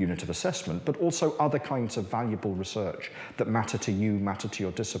your unit of assessment, but also other kinds of valuable research that matter to you, matter to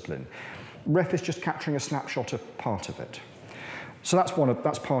your discipline. REF is just capturing a snapshot of part of it. So that's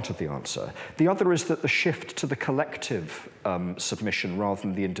part of the answer. The other is that the shift to the collective submission rather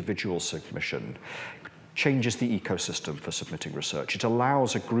than the individual submission changes the ecosystem for submitting research. It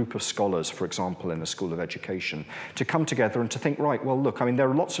allows a group of scholars, for example, in a school of education, to come together and to think, right, well, look, I mean, there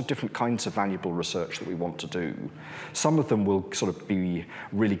are lots of different kinds of valuable research that we want to do. Some of them will sort of be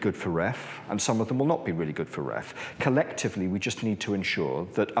really good for REF, and some of them will not be really good for REF. Collectively, we just need to ensure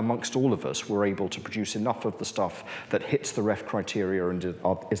that amongst all of us, we're able to produce enough of the stuff that hits the REF criteria and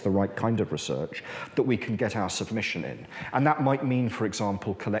is the right kind of research that we can get our submission in. And that might mean, for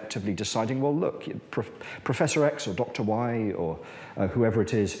example, collectively deciding, well, look, Professor X or Dr. Y or whoever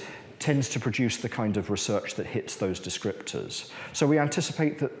it is tends to produce the kind of research that hits those descriptors. So we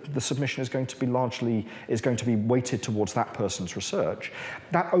anticipate that the submission is going to be weighted towards that person's research.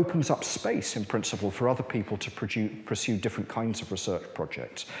 That opens up space, in principle, for other people to pursue different kinds of research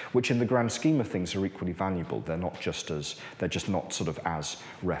projects, which in the grand scheme of things are equally valuable. They're just not sort of as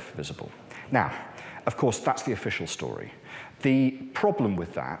REF visible. Now, of course, that's the official story. The problem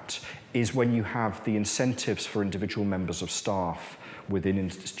with that is when you have the incentives for individual members of staff within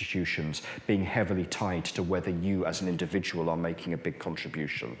institutions being heavily tied to whether you as an individual are making a big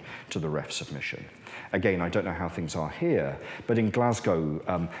contribution to the REF submission. Again, I don't know how things are here, but in Glasgow,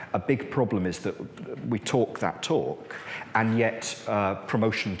 a big problem is that we talk that talk, and yet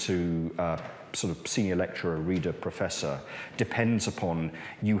promotion to sort of senior lecturer, reader, professor depends upon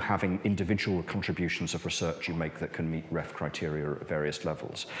you having individual contributions of research you make that can meet REF criteria at various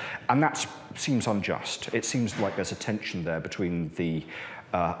levels. And that seems unjust. It seems like there's a tension there between the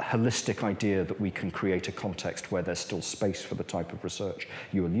holistic idea that we can create a context where there's still space for the type of research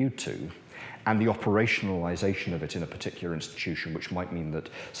you allude to, and the operationalization of it in a particular institution, which might mean that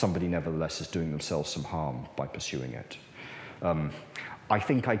somebody nevertheless is doing themselves some harm by pursuing it.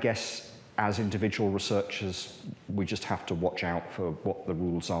 I guess, as individual researchers, we just have to watch out for what the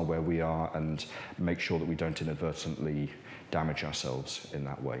rules are where we are and make sure that we don't inadvertently damage ourselves in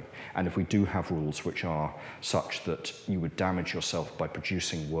that way. And if we do have rules which are such that you would damage yourself by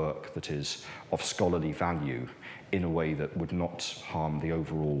producing work that is of scholarly value in a way that would not harm the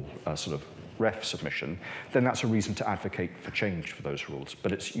overall sort of REF submission, then that's a reason to advocate for change for those rules.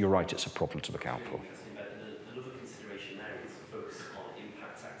 But you're right, it's a problem to look out for. Another consideration there is the focus on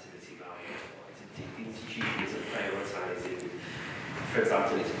impact activity rather than activity. The institution isn't prioritising, for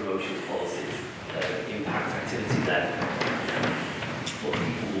example, its promotion policies, impact activity then. What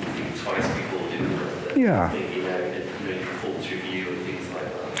people will think twice before doing it. Yeah. Doing performance review and things like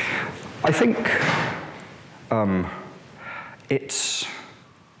that. I think it's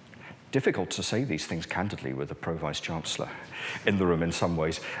difficult to say these things candidly with the Pro-Vice-Chancellor in the room in some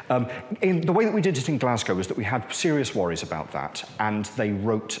ways. In the way that we did it in Glasgow was that we had serious worries about that, and they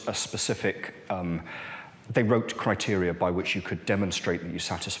wrote a specific they wrote criteria by which you could demonstrate that you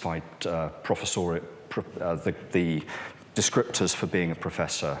satisfied the descriptors for being a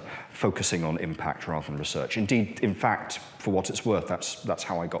professor, focusing on impact rather than research. Indeed, in fact, for what it's worth, that's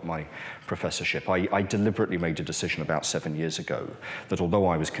how I got my professorship. I deliberately made a decision about 7 years ago that although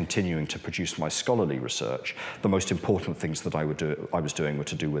I was continuing to produce my scholarly research, the most important things that I was doing were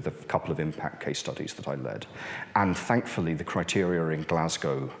to do with a couple of impact case studies that I led. And thankfully, the criteria in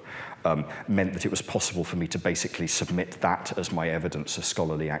Glasgow meant that it was possible for me to basically submit that as my evidence of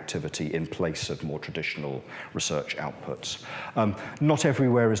scholarly activity in place of more traditional research outputs. Not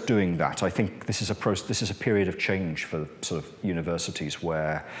everywhere is doing that. I think this is a period of change for sort of universities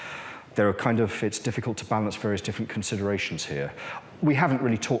where there are it's difficult to balance various different considerations here. We haven't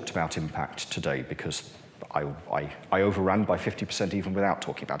really talked about impact today because I overran by 50% even without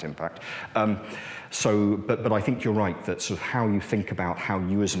talking about impact. But I think you're right that sort of how you think about how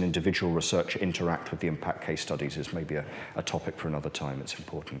you as an individual researcher interact with the impact case studies is maybe a topic for another time. It's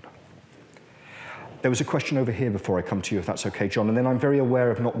important. There was a question over here before I come to you, if that's okay, John, and then I'm very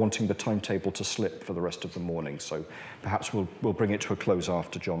aware of not wanting the timetable to slip for the rest of the morning, so perhaps we'll bring it to a close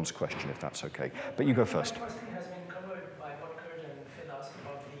after John's question, if that's okay. But you go first. My question has been covered by what Kurt and Phil asked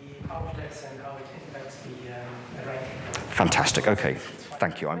about the outlets and how it impacts the ranking. Fantastic, okay.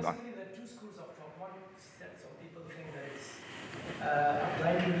 Thank you. Basically, there are two schools of thought. One set of people think that it's a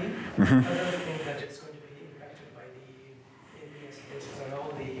blind review. Others think that it's going to be impacted by the ABS basis and all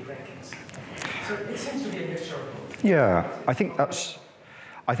the rankings. So it seems to be a mixture of both. Yeah, I think that's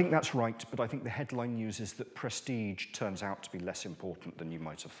right, but I think the headline news is that prestige turns out to be less important than you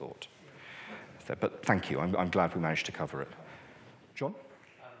might have thought. But thank you, I'm glad we managed to cover it. John?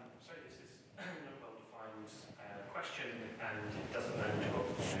 So this is a well-defined question, and it doesn't lend to a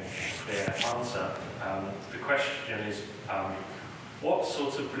clear answer. The question is, what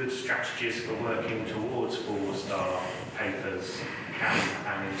sorts of good strategies for working towards 4-star papers can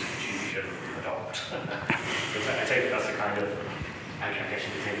an institution adopt? I take it that's a kind of, I guess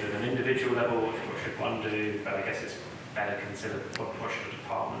you could take it at an individual level, what should one do, but I guess it's better considered what should a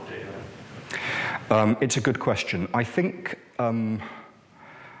department do? It's a good question. I think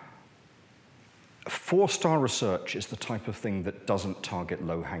 4-star research is the type of thing that doesn't target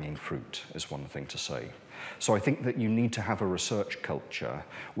low-hanging fruit, is one thing to say. So I think that you need to have a research culture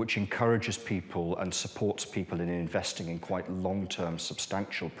which encourages people and supports people in investing in quite long-term,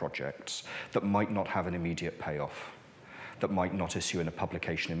 substantial projects that might not have an immediate payoff, that might not issue in a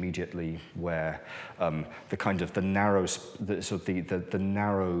publication immediately, where the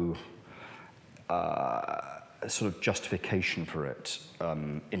narrow sort of justification for it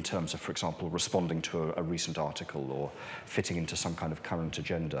in terms of, for example, responding to a recent article or fitting into some kind of current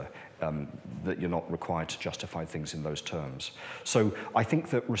agenda, that you're not required to justify things in those terms. So I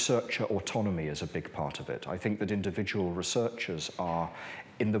think that researcher autonomy is a big part of it. I think that individual researchers are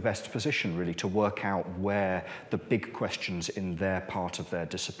in the best position, really, to work out where the big questions in their part of their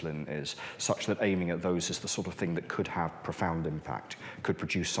discipline is, such that aiming at those is the sort of thing that could have profound impact, could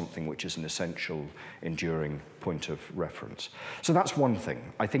produce something which is an essential, enduring point of reference. So that's one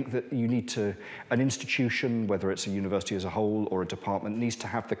thing. I think that you need to, an institution, whether it's a university as a whole or a department, needs to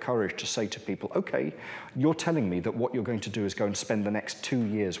have the courage to say to people, okay, you're telling me that what you're going to do is go and spend the next 2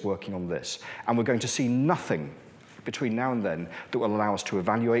 years working on this, and we're going to see nothing between now and then that will allow us to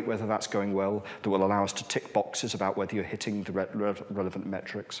evaluate whether that's going well, that will allow us to tick boxes about whether you're hitting the relevant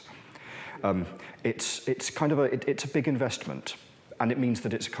metrics. It's a big investment, and it means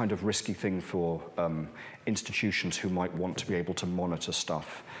that it's a kind of risky thing for institutions who might want to be able to monitor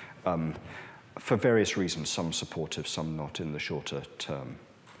stuff for various reasons, some supportive, some not in the shorter term.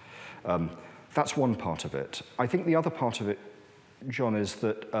 That's one part of it. I think the other part of it, John, is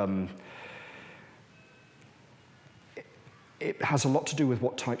that it has a lot to do with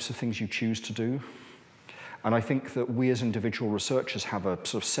what types of things you choose to do. And I think that we as individual researchers have a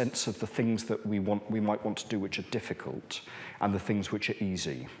sort of sense of the things that we might want to do which are difficult and the things which are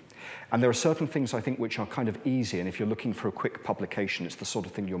easy. And there are certain things, I think, which are kind of easy, and if you're looking for a quick publication, it's the sort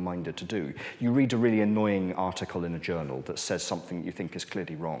of thing you're minded to do. You read a really annoying article in a journal that says something you think is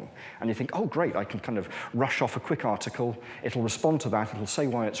clearly wrong, and you think, oh, great, I can kind of rush off a quick article, it'll respond to that, it'll say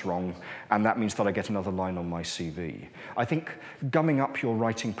why it's wrong, and that means that I get another line on my CV. I think gumming up your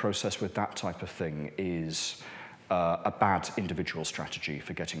writing process with that type of thing is a bad individual strategy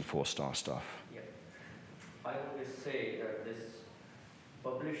for getting 4-star stuff. Yeah. I always say that this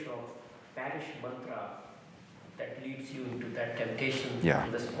publish of parish mantra that leads you into that temptation to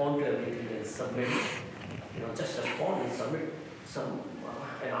respond to everything and submit, just respond and submit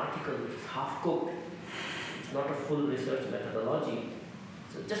an article which is half-cooked. It's not a full research methodology.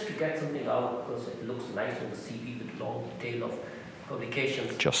 So just to get something out because it looks nice on the CV with long tail of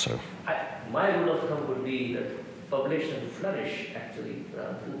publications. Just so. My rule of thumb would be that publish and flourish, actually,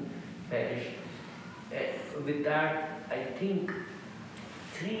 rather than perish. With that, I think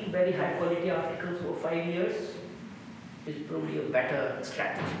 3 very high-quality articles for 5 years is probably a better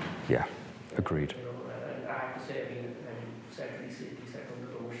strategy. Yeah, agreed. And I have to say, I'm said on the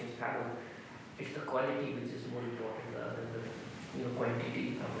promotions panel, it's the quality which is more important rather than the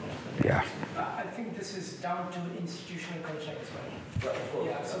quantity. Yeah. I think this is down to institutional culture as well. Well, of course.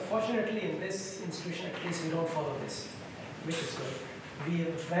 Yeah. So fortunately, in this institution, at least we don't follow this, which is good. We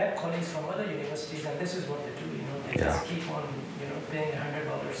have colleagues from other universities, and this is what they do. They just keep on, paying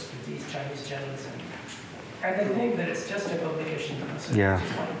 $100 to these Chinese journals, and they think that it's just a publication. So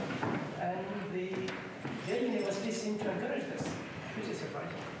and their universities seem to encourage this, which is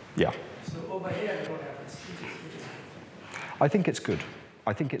surprising. Yeah. So over here, we don't have this, which is I think it's good.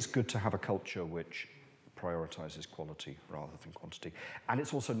 I think it's good to have a culture which prioritises quality rather than quantity. And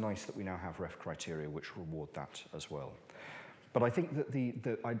it's also nice that we now have ref criteria which reward that as well. But I think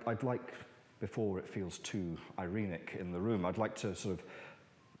that I'd like, before it feels too ironic in the room, I'd like to sort of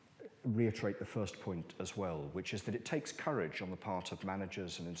reiterate the first point as well, which is that it takes courage on the part of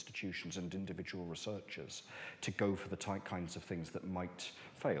managers and institutions and individual researchers to go for the kinds of things that might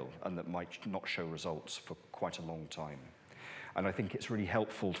fail and that might not show results for quite a long time. And I think it's really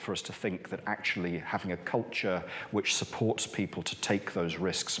helpful for us to think that actually having a culture which supports people to take those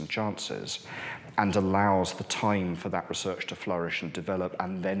risks and chances and allows the time for that research to flourish and develop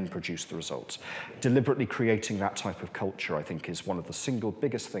and then produce the results. Deliberately creating that type of culture, I think, is one of the single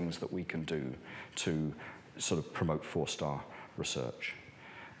biggest things that we can do to sort of promote 4-star research.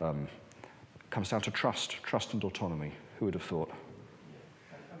 Comes down to trust and autonomy. Who would have thought?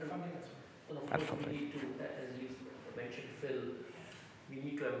 And funding. We need to, as you mentioned, Phil, we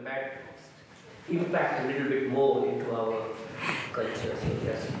need to embed impact a little bit more into our culture. So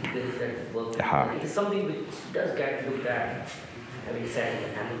yes, there is that work. It is something which does get looked at, having said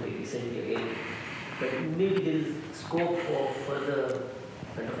in Hamilton recently again. But maybe there is scope for further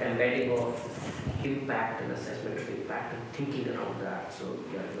kind of embedding of impact and assessment of impact and thinking around that. So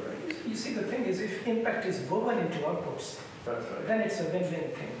yeah, you're right. You see, the thing is, if impact is woven into outputs, that's right. Then it's a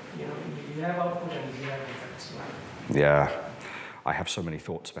win-win thing. You know, you have output and you have impact. So. Yeah, I have so many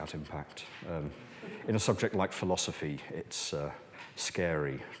thoughts about impact. In a subject like philosophy, it's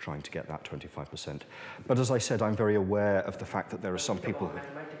scary trying to get that 25%. But as I said, I'm very aware of the fact that there are some people who...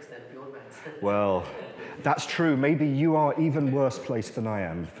 Mathematics than pure maths. Well, that's true. Maybe you are even worse placed than I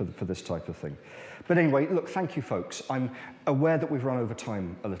am for this type of thing. But anyway, look, thank you, folks. I'm aware that we've run over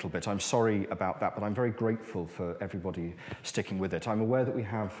time a little bit. I'm sorry about that, but I'm very grateful for everybody sticking with it. I'm aware that we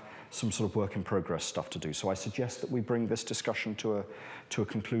have some sort of work in progress stuff to do, so I suggest that we bring this discussion to a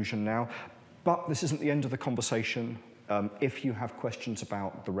conclusion now. But this isn't the end of the conversation. If you have questions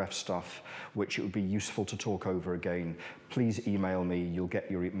about the ref stuff, which it would be useful to talk over again, please email me. You'll get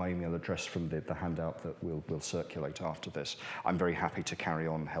my email address from the handout that we'll circulate after this. I'm very happy to carry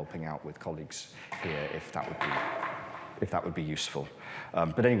on helping out with colleagues here if that would be useful.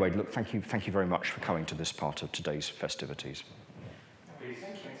 But anyway, look, thank you very much for coming to this part of today's festivities.